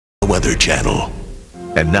Weather Channel.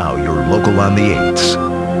 And now your local on the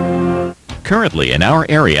 8s. Currently in our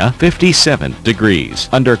area, 57 degrees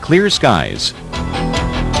under clear skies.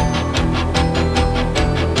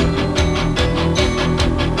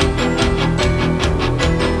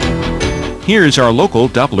 Here's our local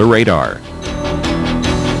Doppler radar.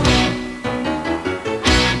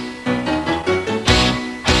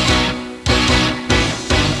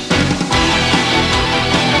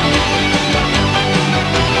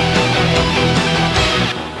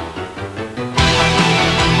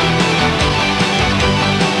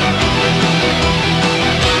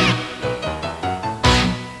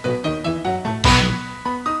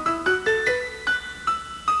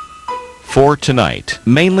 For tonight,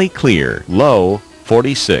 mainly clear, low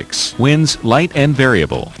 46, winds light and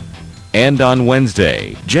variable. And on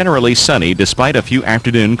Wednesday, generally sunny despite a few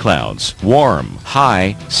afternoon clouds, warm,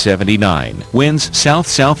 high 79, winds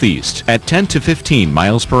south-southeast at 10 to 15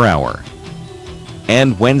 miles per hour.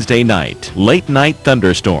 And Wednesday night, late night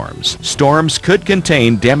thunderstorms. Storms could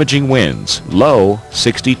contain damaging winds, low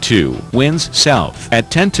 62, winds south at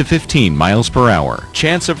 10 to 15 miles per hour,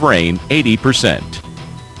 chance of rain 80%.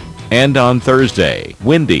 And on Thursday,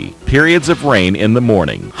 windy, periods of rain in the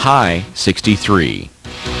morning, high 63.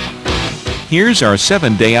 Here's our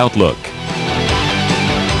 7-day outlook.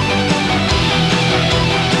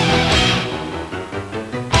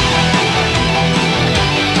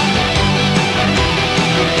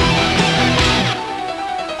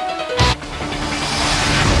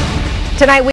 Tonight